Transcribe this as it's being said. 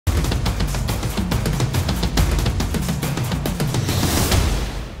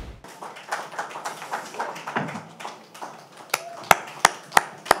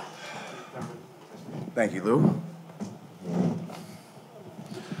Thank you, Lou.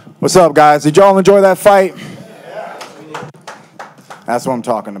 What's up, guys? Did y'all enjoy that fight? That's what I'm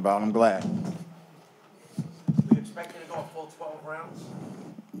talking about. I'm glad. We expect you to go a full 12 rounds?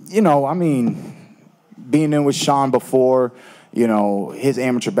 You know, I mean, being in with Shawn before, you know, his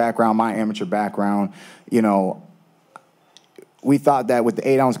amateur background, my amateur background, you know, we thought that with the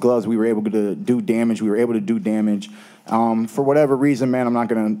 8-ounce gloves, we were able to do damage. We were able to do damage. For whatever reason, man, I'm not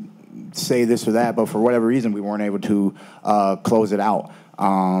going to say this or that, but for whatever reason, we weren't able to close it out.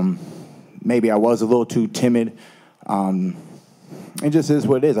 Maybe I was a little too timid. It just is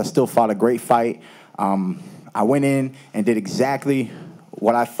what it is. I still fought a great fight. I went in and did exactly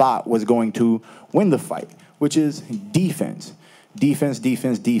what I thought was going to win the fight, which is defense. Defense,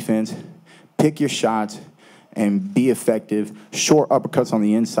 defense, defense. Pick your shots and be effective. Short uppercuts on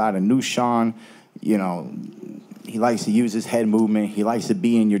the inside. A new Shawn, you know, he likes to use his head movement. He likes to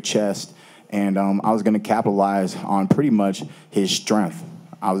be in your chest. And I was going to capitalize on pretty much his strength.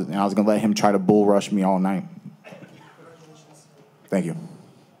 I was going to let him try to bull rush me all night. Thank you.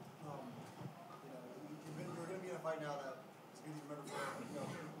 You're going to be in a fight now that is going to be remembered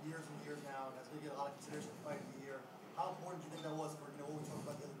for years and years now. That's going to get a lot of consideration for fight of the year. How important do you think that was for what we talked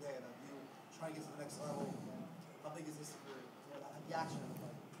about the other day about you trying to get to the next level? How big is this for the action of the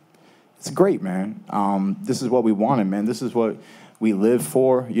fight? It's great, man. This is what we wanted, man. This is what we live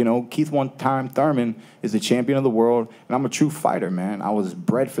for. You know, Keith Thurman is the champion of the world, and I'm a true fighter, man. I was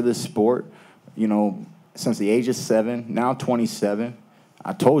bred for this sport, you know, since the age of 7, now 27.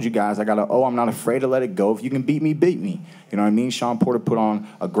 I told you guys, I'm not afraid to let it go. If you can beat me, beat me. You know what I mean? Shawn Porter put on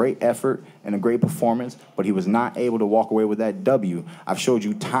a great effort and a great performance, but he was not able to walk away with that W. I've showed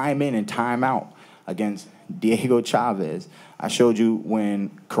you time in and time out against Diego Chavez. I showed you when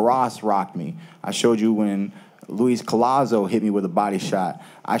Carras rocked me. I showed you when Luis Collazo hit me with a body shot.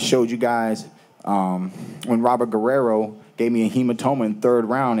 I showed you guys when Robert Guerrero gave me a hematoma in 3rd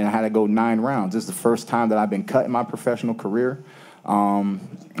round and I had to go 9 rounds. This is the first time that I've been cut in my professional career. And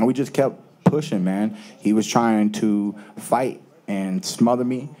we just kept pushing, man. He was trying to fight and smother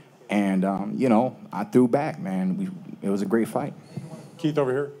me. And, you know, I threw back, man. It was a great fight. Keith,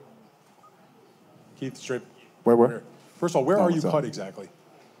 over here. Keith, straight. Where? First of all, where are you cut exactly?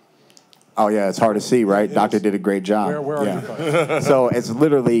 Oh, yeah, it's hard to see, right? Doctor did a great job. Where are you cut? So it's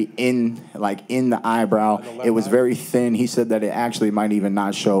literally in the eyebrow. It was very thin. He said that it actually might even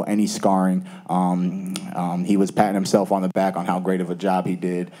not show any scarring. He was patting himself on the back on how great of a job he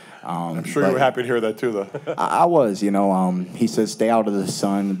did. I'm sure you were happy to hear that too, though. I was, you know. He said stay out of the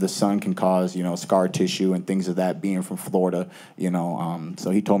sun. The sun can cause, you know, scar tissue and things of that, being from Florida, you know.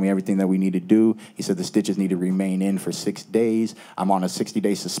 So he told me everything that we need to do. He said the stitches need to remain in for 6 days. I'm on a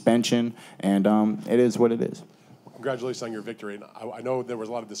 60-day suspension, and it is what it is. Congratulations on your victory. And I know there was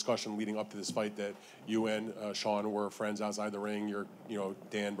a lot of discussion leading up to this fight that you and Shawn were friends outside the ring. You're, you know,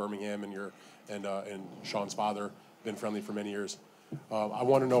 Dan Birmingham and Shawn's father been friendly for many years. I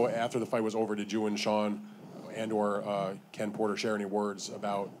want to know, after the fight was over, did you and Shawn and/or Ken Porter share any words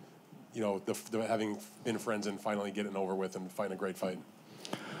about, you know, the having been friends and finally getting over with and fighting a great fight?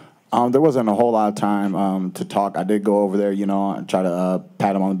 There wasn't a whole lot of time to talk. I did go over there, you know, and try to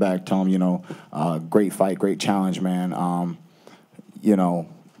pat him on the back, tell him, you know, great fight, great challenge, man. You know,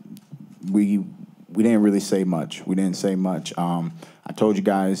 we didn't really say much. We didn't say much. I told you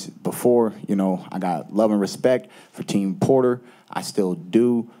guys before, you know, I got love and respect for Team Porter. I still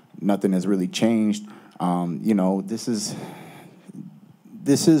do. Nothing has really changed. You know, this is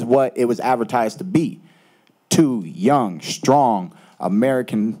what it was advertised to be. 2 young, strong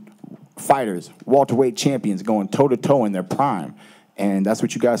American fighters, welterweight champions going toe-to-toe in their prime. And that's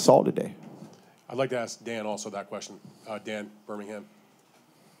what you guys saw today. I'd like to ask Dan also that question. Dan Birmingham.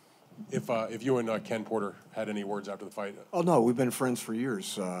 If you and Ken Porter had any words after the fight? Oh, no, we've been friends for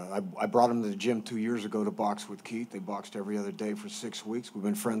years. I brought him to the gym 2 years ago to box with Keith. They boxed every other day for 6 weeks. We've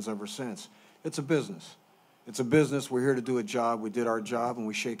been friends ever since. It's a business. It's a business. We're here to do a job. We did our job, and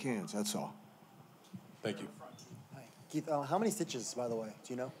we shake hands. That's all. Thank you. Hi. Keith, how many stitches, by the way?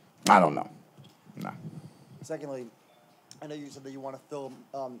 Do you know? I don't know. No. Secondly, I know you said that you want to fill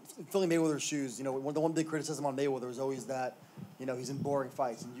filling Mayweather's shoes. You know, the one big criticism on Mayweather is always that, you know, he's in boring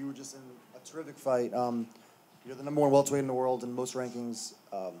fights, and you were just in a terrific fight. You're the #1 welterweight in the world in most rankings.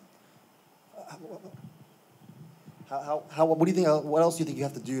 What do you think? What else do you think you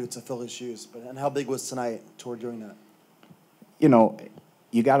have to do to fill his shoes? And how big was tonight toward doing that? You know,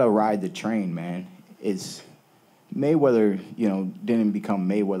 you got to ride the train, man. It's Mayweather. You know, didn't become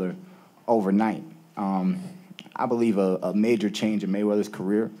Mayweather overnight. I believe a major change in Mayweather's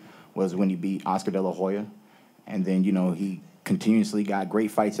career was when he beat Oscar De La Hoya, and then, you know, he continuously got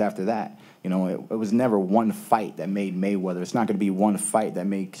great fights after that. You know, it was never one fight that made Mayweather. It's not going to be one fight that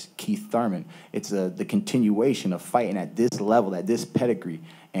makes Keith Thurman. It's the continuation of fighting at this level, at this pedigree,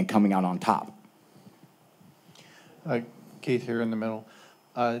 and coming out on top. Keith, here in the middle.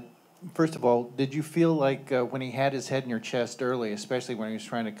 First of all, did you feel like when he had his head in your chest early, especially when he was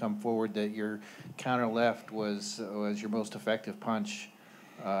trying to come forward, that your counter left was your most effective punch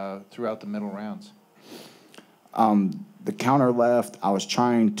throughout the middle rounds? The counter left, I was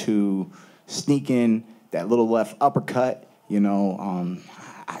trying to sneak in that little left uppercut. You know,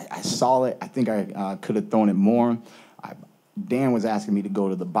 I saw it. I think I could have thrown it more. Dan was asking me to go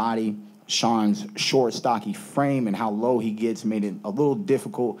to the body. Shawn's short, stocky frame and how low he gets made it a little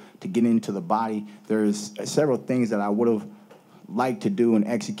difficult to get into the body. There's several things that I would have liked to do and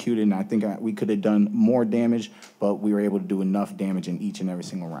executed, and I think we could have done more damage, but we were able to do enough damage in each and every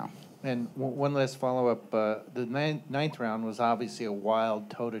single round. And one last follow-up. The ninth round was obviously a wild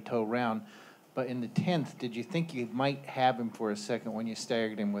toe-to-toe round, but in the 10th, did you think you might have him for a second when you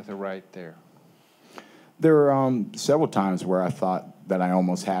staggered him with a right there? There were several times where I thought that I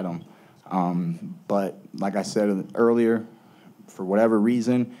almost had him. But like I said earlier, for whatever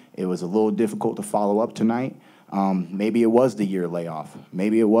reason, it was a little difficult to follow up tonight. Maybe it was the year layoff.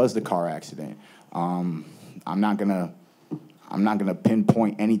 Maybe it was the car accident. I'm not gonna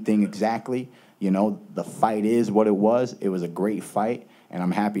pinpoint anything exactly. You know, the fight is what it was. It was a great fight, and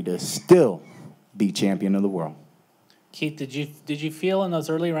I'm happy to still be champion of the world. Keith, did you feel in those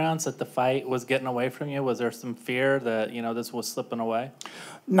early rounds that the fight was getting away from you? Was there some fear that, you know, this was slipping away?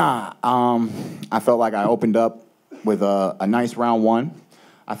 Nah, I felt like I opened up with a nice round one.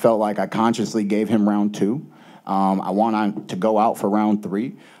 I felt like I consciously gave him round two. I wanted to go out for round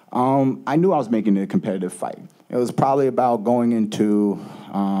three. I knew I was making it a competitive fight. It was probably about going into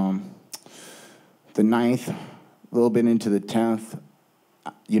the ninth, a little bit into the 10th.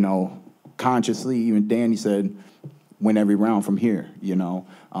 You know, consciously, even Danny said, win every round from here, you know.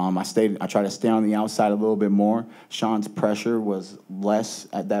 I tried to stay on the outside a little bit more. Shawn's pressure was less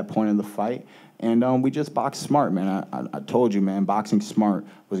at that point in the fight. And we just boxed smart, man. I told you, man, boxing smart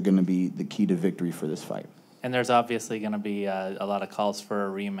was going to be the key to victory for this fight. And there's obviously going to be a lot of calls for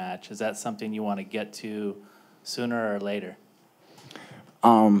a rematch. Is that something you want to get to sooner or later?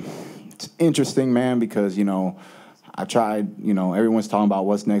 It's interesting, man, because, you know, I tried, you know, everyone's talking about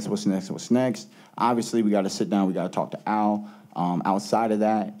what's next, what's next, what's next. Obviously, we got to sit down. We got to talk to Al. Outside of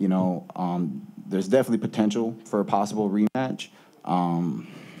that, you know, there's definitely potential for a possible rematch.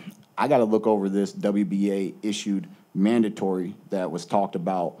 I got to look over this WBA issued mandatory that was talked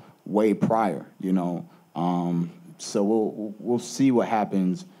about way prior, you know. So we'll see what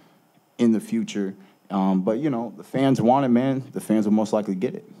happens in the future. But, you know, the fans want it, man. The fans will most likely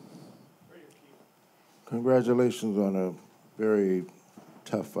get it. Congratulations on a very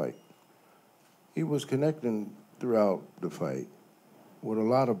tough fight. He was connecting throughout the fight with a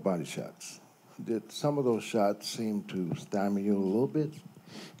lot of body shots. Did some of those shots seem to stymie you a little bit?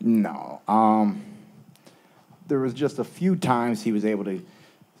 No. There was just a few times he was able to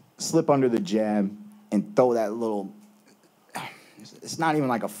slip under the jab and throw that little, it's not even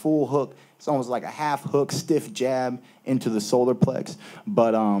like a full hook. It's almost like a half hook, stiff jab into the solar plex.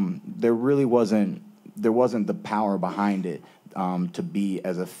 But there really wasn't the power behind it to be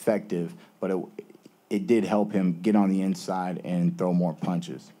as effective. But it did help him get on the inside and throw more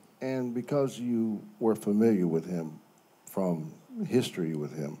punches. And because you were familiar with him from history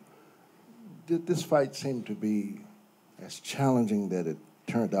with him, did this fight seem to be as challenging that it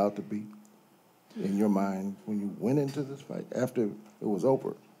turned out to be in your mind when you went into this fight after it was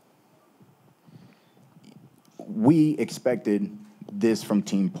over? We expected this from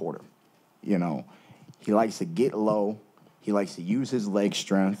Team Porter. You know, he likes to get low. He likes to use his leg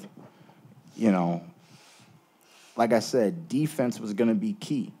strength. You know, like I said, defense was going to be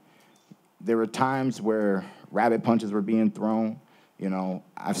key. There were times where rabbit punches were being thrown. You know,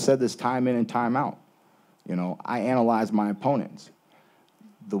 I've said this time in and time out. You know, I analyze my opponents.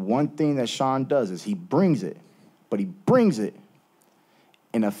 The one thing that Shawn does is he brings it, but he brings it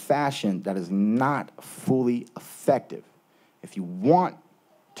in a fashion that is not fully effective. If you want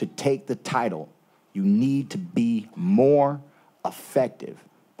to take the title, you need to be more effective.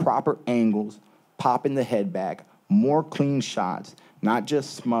 Proper angles, popping the head back, more clean shots, not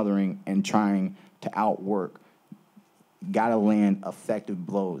just smothering and trying to outwork. Got to land effective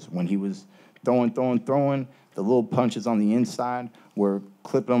blows. When he was throwing, the little punches on the inside were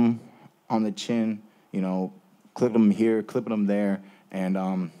clipping him on the chin, you know, clipping him here, clipping him there,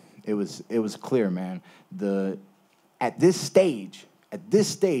 and it was clear, man. At this stage, and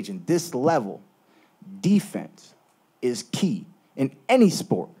this level, defense is key in any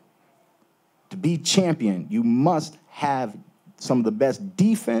sport. To be champion, you must have some of the best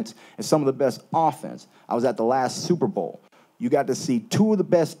defense and some of the best offense. I was at the last Super Bowl. You got to see two of the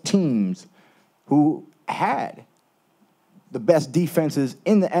best teams who had the best defenses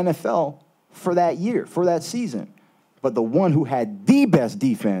in the NFL for that year, for that season. But the one who had the best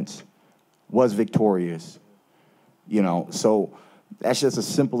defense was victorious. You know, so that's just a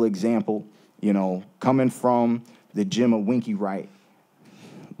simple example, you know, coming from the gym of Winky Wright,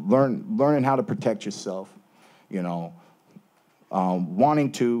 learning how to protect yourself, you know,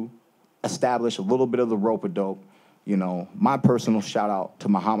 wanting to establish a little bit of the rope-a-dope, you know, my personal shout-out to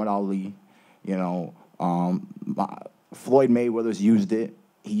Muhammad Ali, you know, Floyd Mayweather's used it.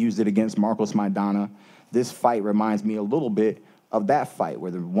 He used it against Marcos Maidana. This fight reminds me a little bit of that fight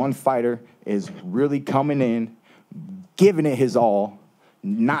where the one fighter is really coming in, giving it his all,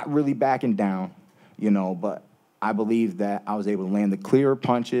 not really backing down, you know, but I believe that I was able to land the clearer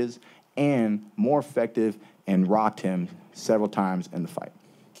punches and more effective and rocked him several times in the fight.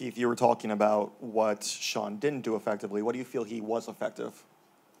 Keith, you were talking about what Shawn didn't do effectively. What do you feel he was effective?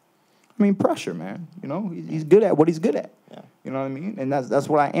 I mean, pressure, man. You know, he's good at what he's good at. Yeah. You know what I mean? And that's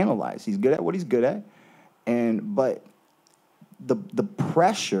what I analyze. He's good at what he's good at. But the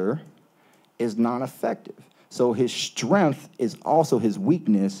pressure is not effective. So his strength is also his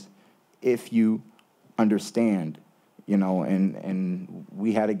weakness if you understand, you know, and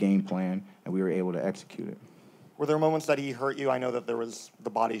we had a game plan and we were able to execute it. Were there moments that he hurt you? I know that there was the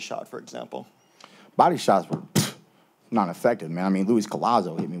body shot, for example. Body shots were not effective, man. I mean, Luis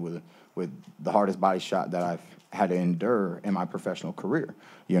Collazo hit me with the hardest body shot that I've had to endure in my professional career,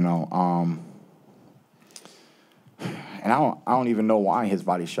 you know. And I don't even know why his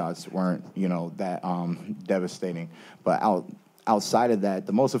body shots weren't, you know, that devastating. But outside of that,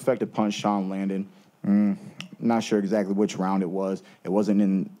 the most effective punch Shawn landed, not sure exactly which round it was. It wasn't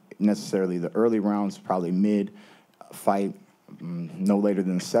in necessarily the early rounds, probably mid-fight, no later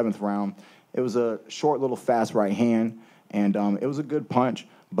than the 7th round. It was a short little fast right hand, and it was a good punch.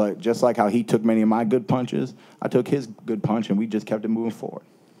 But just like how he took many of my good punches, I took his good punch, and we just kept it moving forward.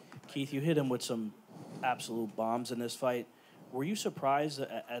 Keith, you hit him with some absolute bombs in this fight. Were you surprised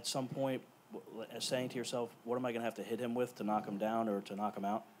at some point saying to yourself, what am I going to have to hit him with to knock him down or to knock him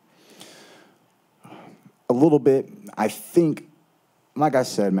out? A little bit. I think, like I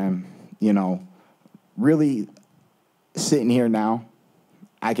said, man, you know, really sitting here now,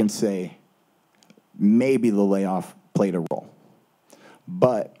 I can say maybe the layoff played a role.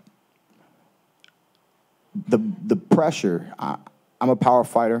 But the pressure, I'm a power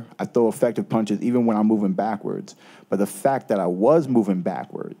fighter. I throw effective punches even when I'm moving backwards. But the fact that I was moving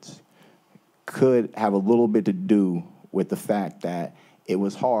backwards could have a little bit to do with the fact that it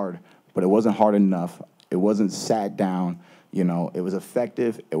was hard, but it wasn't hard enough. It wasn't sat down. You know, it was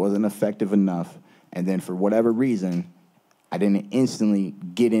effective. It wasn't effective enough. And then for whatever reason, I didn't instantly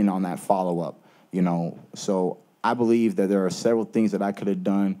get in on that follow-up, you know. So I believe that there are several things that I could have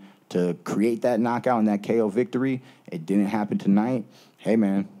done to create that knockout and that KO victory. It didn't happen tonight. Hey,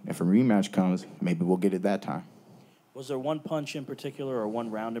 man, if a rematch comes, maybe we'll get it that time. Was there one punch in particular or one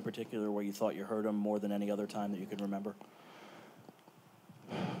round in particular where you thought you hurt him more than any other time that you can remember?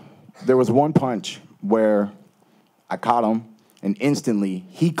 There was one punch where I caught him, and instantly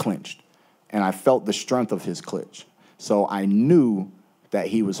he clinched, and I felt the strength of his clinch. So I knew that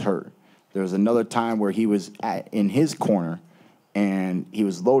he was hurt. There was another time where he was in his corner, and he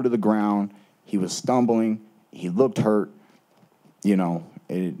was low to the ground. He was stumbling. He looked hurt. You know,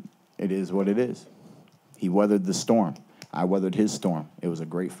 it is what it is. He weathered the storm. I weathered his storm. It was a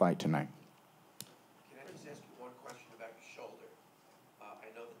great fight tonight. Can I just ask you one question about your shoulder? I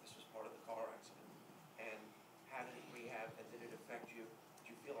know that this was part of the car accident. And how did it rehab, and did it affect you?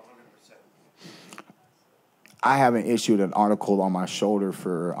 Did you feel 100%? I haven't issued an article on my shoulder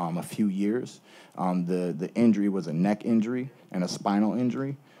for a few years. The injury was a neck injury and a spinal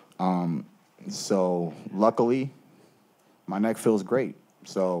injury. So luckily, my neck feels great.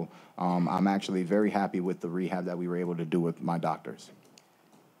 So I'm actually very happy with the rehab that we were able to do with my doctors.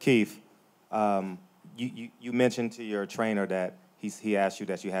 Keith, you mentioned to your trainer that he asked you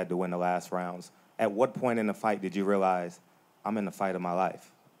that you had to win the last rounds. At what point in the fight did you realize, I'm in the fight of my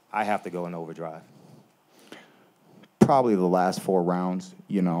life? I have to go in overdrive. Probably the last 4 rounds,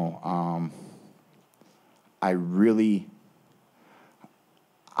 you know. I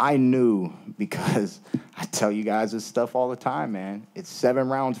knew, because I tell you guys this stuff all the time, man. It's 7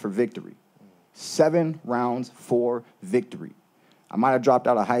 rounds for victory. 7 rounds for victory. I might have dropped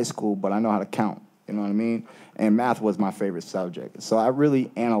out of high school, but I know how to count. You know what I mean? And math was my favorite subject. So I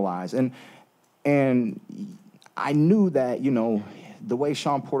really analyzed. And I knew that, you know, the way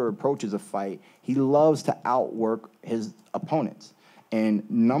Shawn Porter approaches a fight, he loves to outwork his opponents. And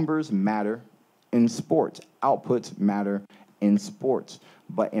numbers matter in sports. Outputs matter in sports.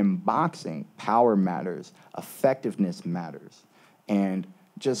 But in boxing, power matters. Effectiveness matters. And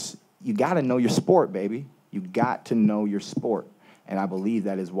just, you got to know your sport, baby. You got to know your sport. And I believe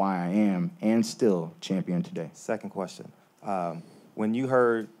that is why I am, and still, champion today. Second question. When you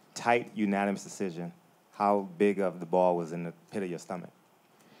heard tight, unanimous decision, how big of the ball was in the pit of your stomach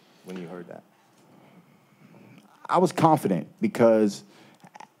when you heard that? I was confident because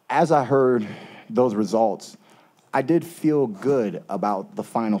as I heard those results, I did feel good about the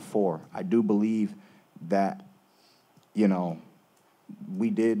Final Four. I do believe that, you know, we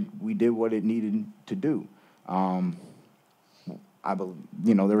did what it needed to do. You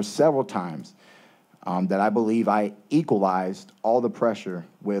know, there were several times that I believe I equalized all the pressure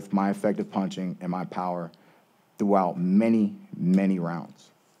with my effective punching and my power throughout many, many rounds.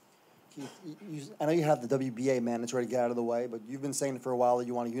 Keith, I know you have the WBA mandatory to get out of the way, but you've been saying for a while that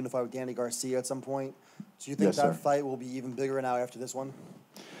you want to unify with Danny Garcia at some point. Do you think Yes, that sir. fight will be even bigger now after this one?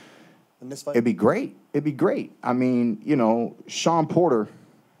 Than this fight? It'd be great. It'd be great. I mean, you know, Shawn Porter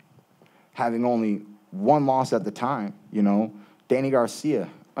having only one loss at the time, you know, Danny Garcia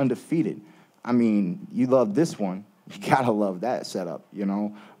undefeated. I mean, you love this one, you gotta love that setup, you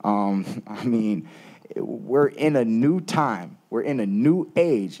know. I mean, we're in a new time. We're in a new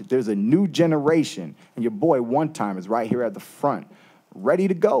age. There's a new generation, and your boy One Time is right here at the front, ready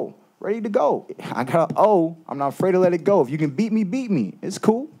to go, ready to go. I got an O. I'm not afraid to let it go. If you can beat me, beat me. It's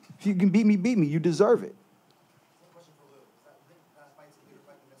cool. If you can beat me, beat me. You deserve it.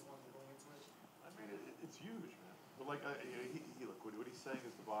 I mean, it's huge, man. But like, look, what he's saying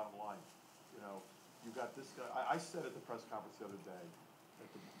is the bottom line. You know, you got this guy. I said at the press conference the other day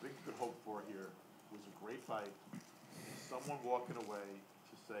that the big could hope for here was a great fight. Someone walking away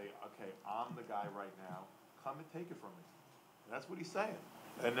to say, okay, I'm the guy right now. Come and take it from me. And that's what he's saying.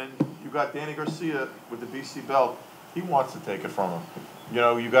 And then you got Danny Garcia with the BC belt. He wants to take it from him. You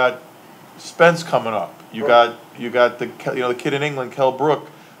know, you got Spence coming up. You got the kid in England, Kell Brook,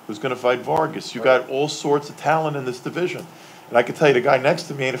 who's going to fight Vargas. You got all sorts of talent in this division. And I can tell you, the guy next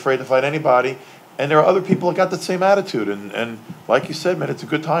to me ain't afraid to fight anybody. And there are other people that got the same attitude. And like you said, man, it's a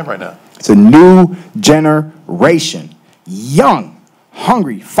good time right now. It's a new generation. Young,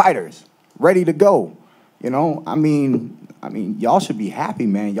 hungry fighters, ready to go. You know, I mean, y'all should be happy,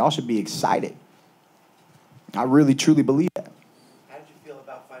 man. Y'all should be excited. I really, truly believe that. How did you feel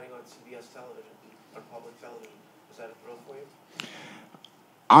about fighting on CBS television, on public television? Was that a thrill for you?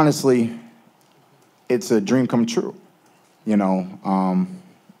 Honestly, it's a dream come true. You know,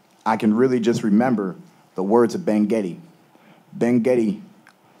 I can really just remember the words of Ben Getty. Ben Getty,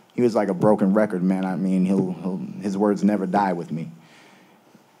 he was like a broken record, man. I mean, his words never die with me.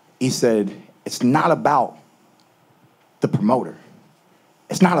 He said, it's not about the promoter.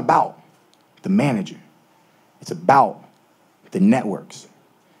 It's not about the manager. It's about the networks.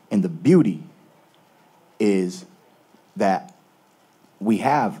 And the beauty is that we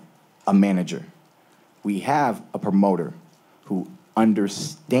have a manager. We have a promoter who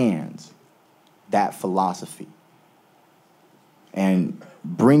understands that philosophy. And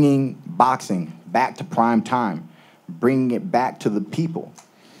bringing boxing back to prime time, bringing it back to the people.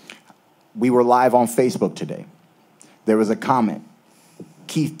 We were live on Facebook today. There was a comment,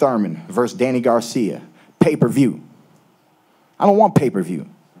 Keith Thurman versus Danny Garcia, pay-per-view. I don't want pay-per-view.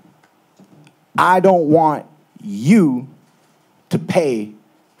 I don't want you to pay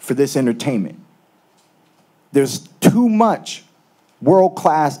for this entertainment. There's too much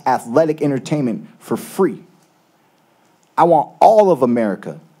world-class athletic entertainment for free. I want all of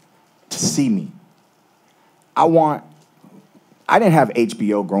America to see me. I didn't have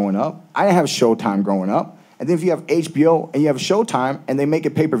HBO growing up. I didn't have Showtime growing up. And then if you have HBO and you have Showtime and they make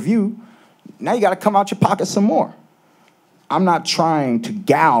it pay-per-view, now you got to come out your pocket some more. I'm not trying to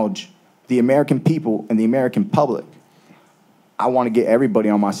gouge the American people and the American public. I want to get everybody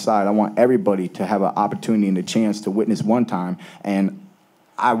on my side. I want everybody to have an opportunity and a chance to witness One Time. And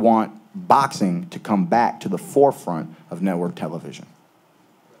I want boxing to come back to the forefront of network television.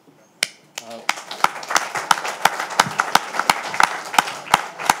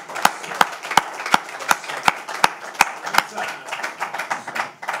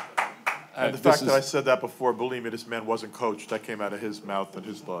 And the fact that I said that before, believe me, this man wasn't coached. That came out of his mouth and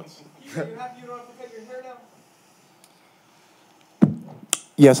his thoughts.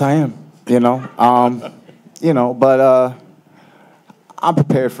 Yes, I am. But I'm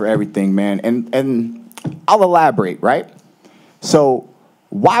prepared for everything, man. And I'll elaborate, right? So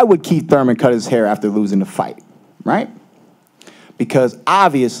why would Keith Thurman cut his hair after losing the fight? right? Because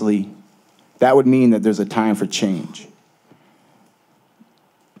obviously that would mean that there's a time for change.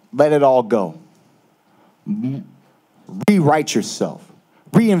 Let it all go. Rewrite yourself.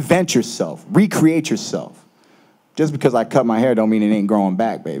 Reinvent yourself. Recreate yourself. Just because I cut my hair don't mean it ain't growing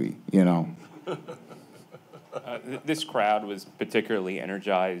back, baby, you know. This crowd was particularly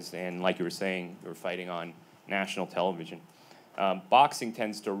energized, and like you were saying, you were fighting on national television. Boxing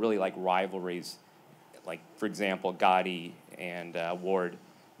tends to really like rivalries, like, for example, Gotti and Ward.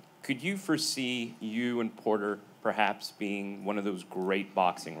 Could you foresee you and Porter perhaps being one of those great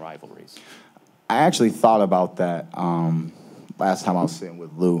boxing rivalries? I actually thought about that last time I was sitting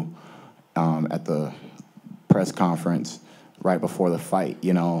with Lou at the press conference right before the fight,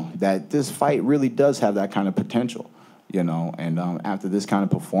 you know, that this fight really does have that kind of potential, you know, and after this kind of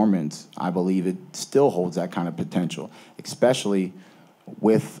performance, I believe it still holds that kind of potential, especially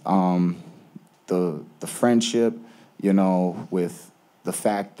with the friendship, you know, with the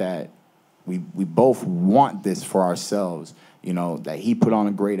fact that we both want this for ourselves, you know, that he put on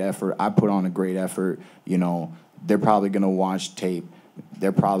a great effort, I put on a great effort, you know, they're probably going to watch tape,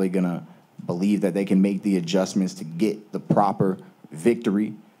 they're probably going to believe that they can make the adjustments to get the proper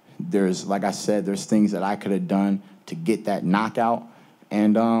victory. There's, like I said, there's things that I could have done to get that knockout.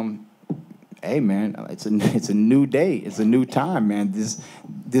 And hey, man, it's a new day. It's a new time, man.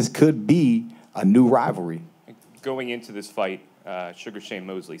 This could be a new rivalry. Going into this fight, Sugar Shane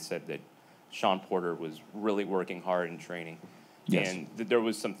Mosley said that Shawn Porter was really working hard in training. Yes. And there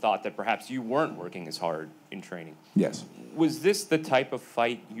was some thought that perhaps you weren't working as hard in training. Yes. Was this the type of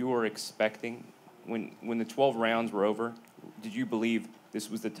fight you were expecting when the 12 rounds were over? Did you believe this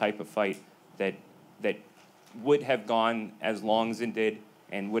was the type of fight that would have gone as long as it did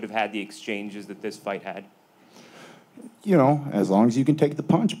and would have had the exchanges that this fight had? You know, as long as you can take the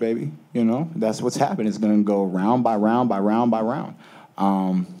punch, baby, you know, that's what's happened. It's going to go round by round by round by round.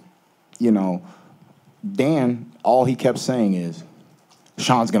 You know, Dan, all he kept saying is,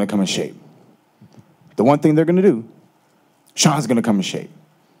 Shawn's going to come in shape. The one thing they're going to do, Shawn's going to come in shape.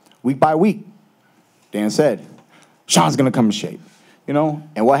 Week by week, Dan said, Shawn's going to come in shape. You know,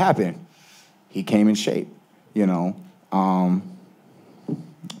 and what happened? He came in shape, you know.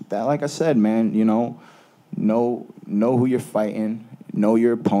 That, like I said, man, you know who you're fighting, know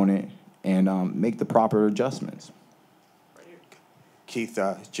your opponent, and make the proper adjustments. Keith,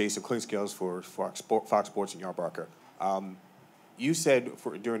 Jason Klingscales for Fox Sports and Yarbarker. You said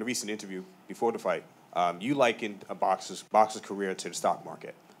during a recent interview before the fight, you likened a boxer's career to the stock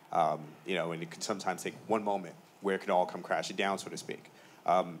market. You know, and it can sometimes take one moment where it can all come crashing down, so to speak.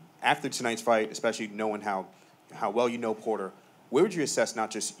 After tonight's fight, especially knowing how well you know Porter, where would you assess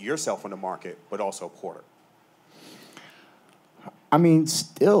not just yourself on the market, but also Porter? I mean,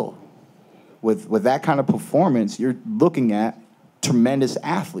 still, with that kind of performance, you're looking at tremendous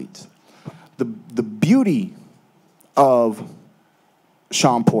athletes. The beauty of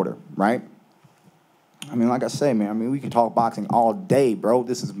Shawn Porter, right? I mean, like I say, man, I mean, we can talk boxing all day, bro.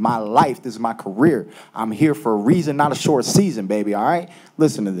 This is my life. This is my career. I'm here for a reason, not a short season, baby, all right?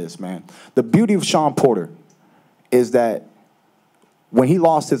 Listen to this, man. The beauty of Shawn Porter is that when he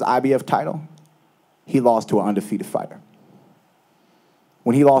lost his IBF title, he lost to an undefeated fighter.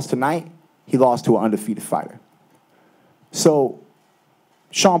 When he lost tonight, he lost to an undefeated fighter. So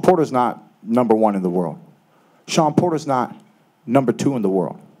Shawn Porter's not #1 in the world. Shawn Porter's not #2 in the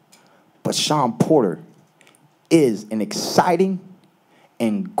world. But Shawn Porter is an exciting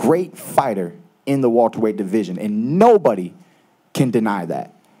and great fighter in the welterweight division, and nobody can deny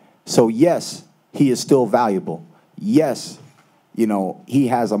that. So yes, he is still valuable. Yes, you know, he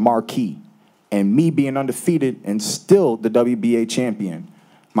has a marquee. And me being undefeated and still the WBA champion,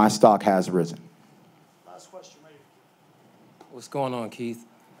 my stock has risen. Last question, right here. What's going on, Keith?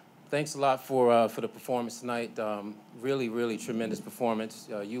 Thanks a lot for the performance tonight. Really, really tremendous performance.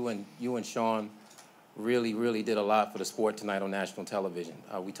 You and Shawn really did a lot for the sport tonight on national television.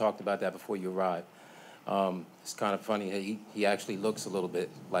 We talked about that before you arrived. It's kind of funny. He actually looks a little bit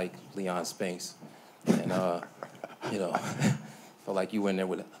like Leon Spinks, and you know, felt like you were in there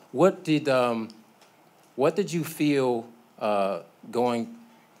with it. What did you feel going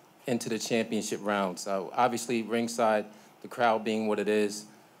into the championship rounds? Obviously, ringside, the crowd being what it is,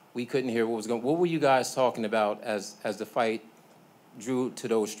 we couldn't hear what was going. What were you guys talking about as the fight drew to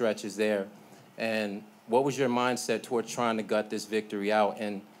those stretches there? And what was your mindset towards trying to gut this victory out?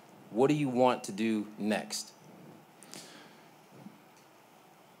 And what do you want to do next?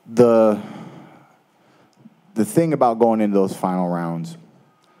 The thing about going into those final rounds,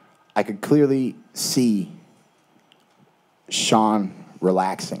 I could clearly see Shawn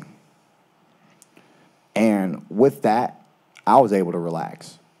relaxing. And with that, I was able to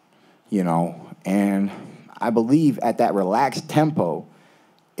relax, you know. And I believe at that relaxed tempo,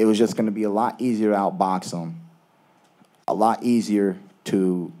 it was just going to be a lot easier to outbox him, a lot easier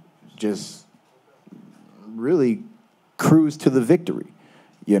to just really cruise to the victory,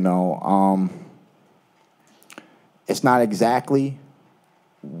 you know. It's not exactly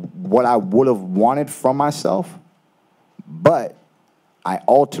what I would have wanted from myself, but I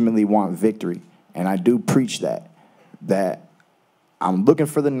ultimately want victory. And I do preach that I'm looking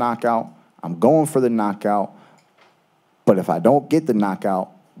for the knockout, I'm going for the knockout, but if I don't get the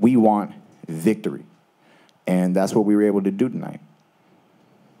knockout, we want victory. And that's what we were able to do tonight.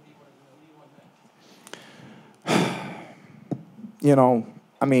 You know,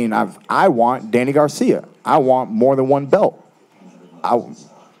 I mean, I want Danny Garcia. I want more than one belt.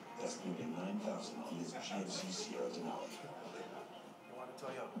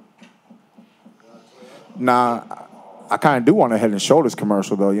 Nah, I kind of do want a Head and Shoulders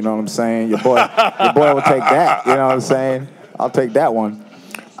commercial, though. You know what I'm saying? Your boy will take that. You know what I'm saying? I'll take that one.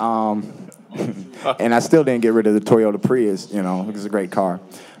 And I still didn't get rid of the Toyota Prius. You know, it's a great car.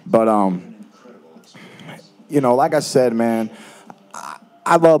 But you know, like I said, man,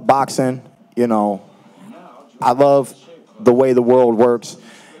 I love boxing. You know, I love the way the world works,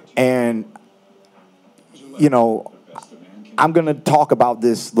 and you know, I'm going to talk about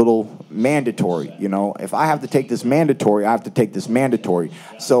this little mandatory, you know. If I have to take this mandatory, I have to take this mandatory.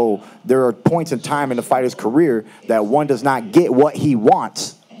 So there are points in time in the fighter's career that one does not get what he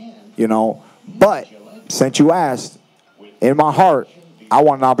wants, you know. But since you asked, in my heart, I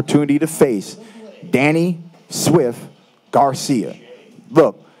want an opportunity to face Danny Swift Garcia.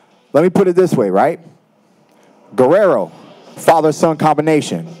 Look, let me put it this way, right? Guerrero, father-son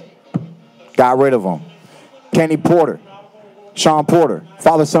combination, got rid of him. Kenny Porter, Shawn Porter,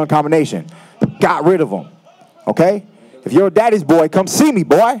 father-son combination, got rid of him, okay? If you're a daddy's boy, come see me,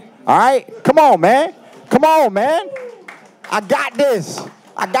 boy, all right? Come on, man. Come on, man. I got this.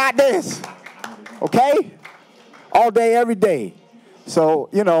 I got this, okay? All day, every day. So,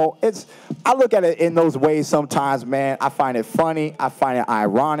 you know, I look at it in those ways sometimes, man. I find it funny. I find it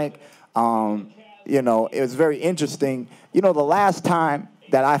ironic. You know, it was very interesting. You know, the last time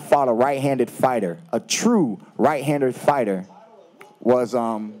that I fought a right-handed fighter, a true right-handed fighter, was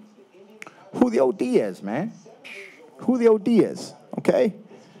Julio Diaz, man. Julio Diaz, okay?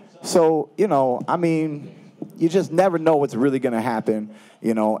 So, you know, I mean, you just never know what's really going to happen,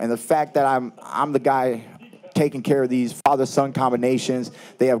 you know, and the fact that I'm the guy taking care of these father-son combinations.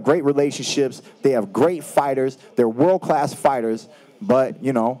 They have great relationships. They have great fighters. They're world-class fighters, but,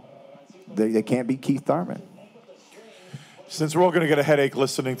 you know, they can't beat Keith Thurman. Since we're all going to get a headache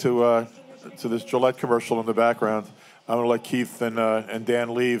listening to this Gillette commercial in the background, I'm going to let Keith and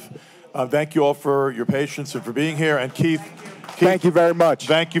Dan leave. Thank you all for your patience and for being here. And Keith, thank you very much.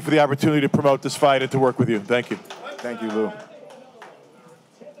 Thank you for the opportunity to promote this fight and to work with you. Thank you. Thank you, Lou.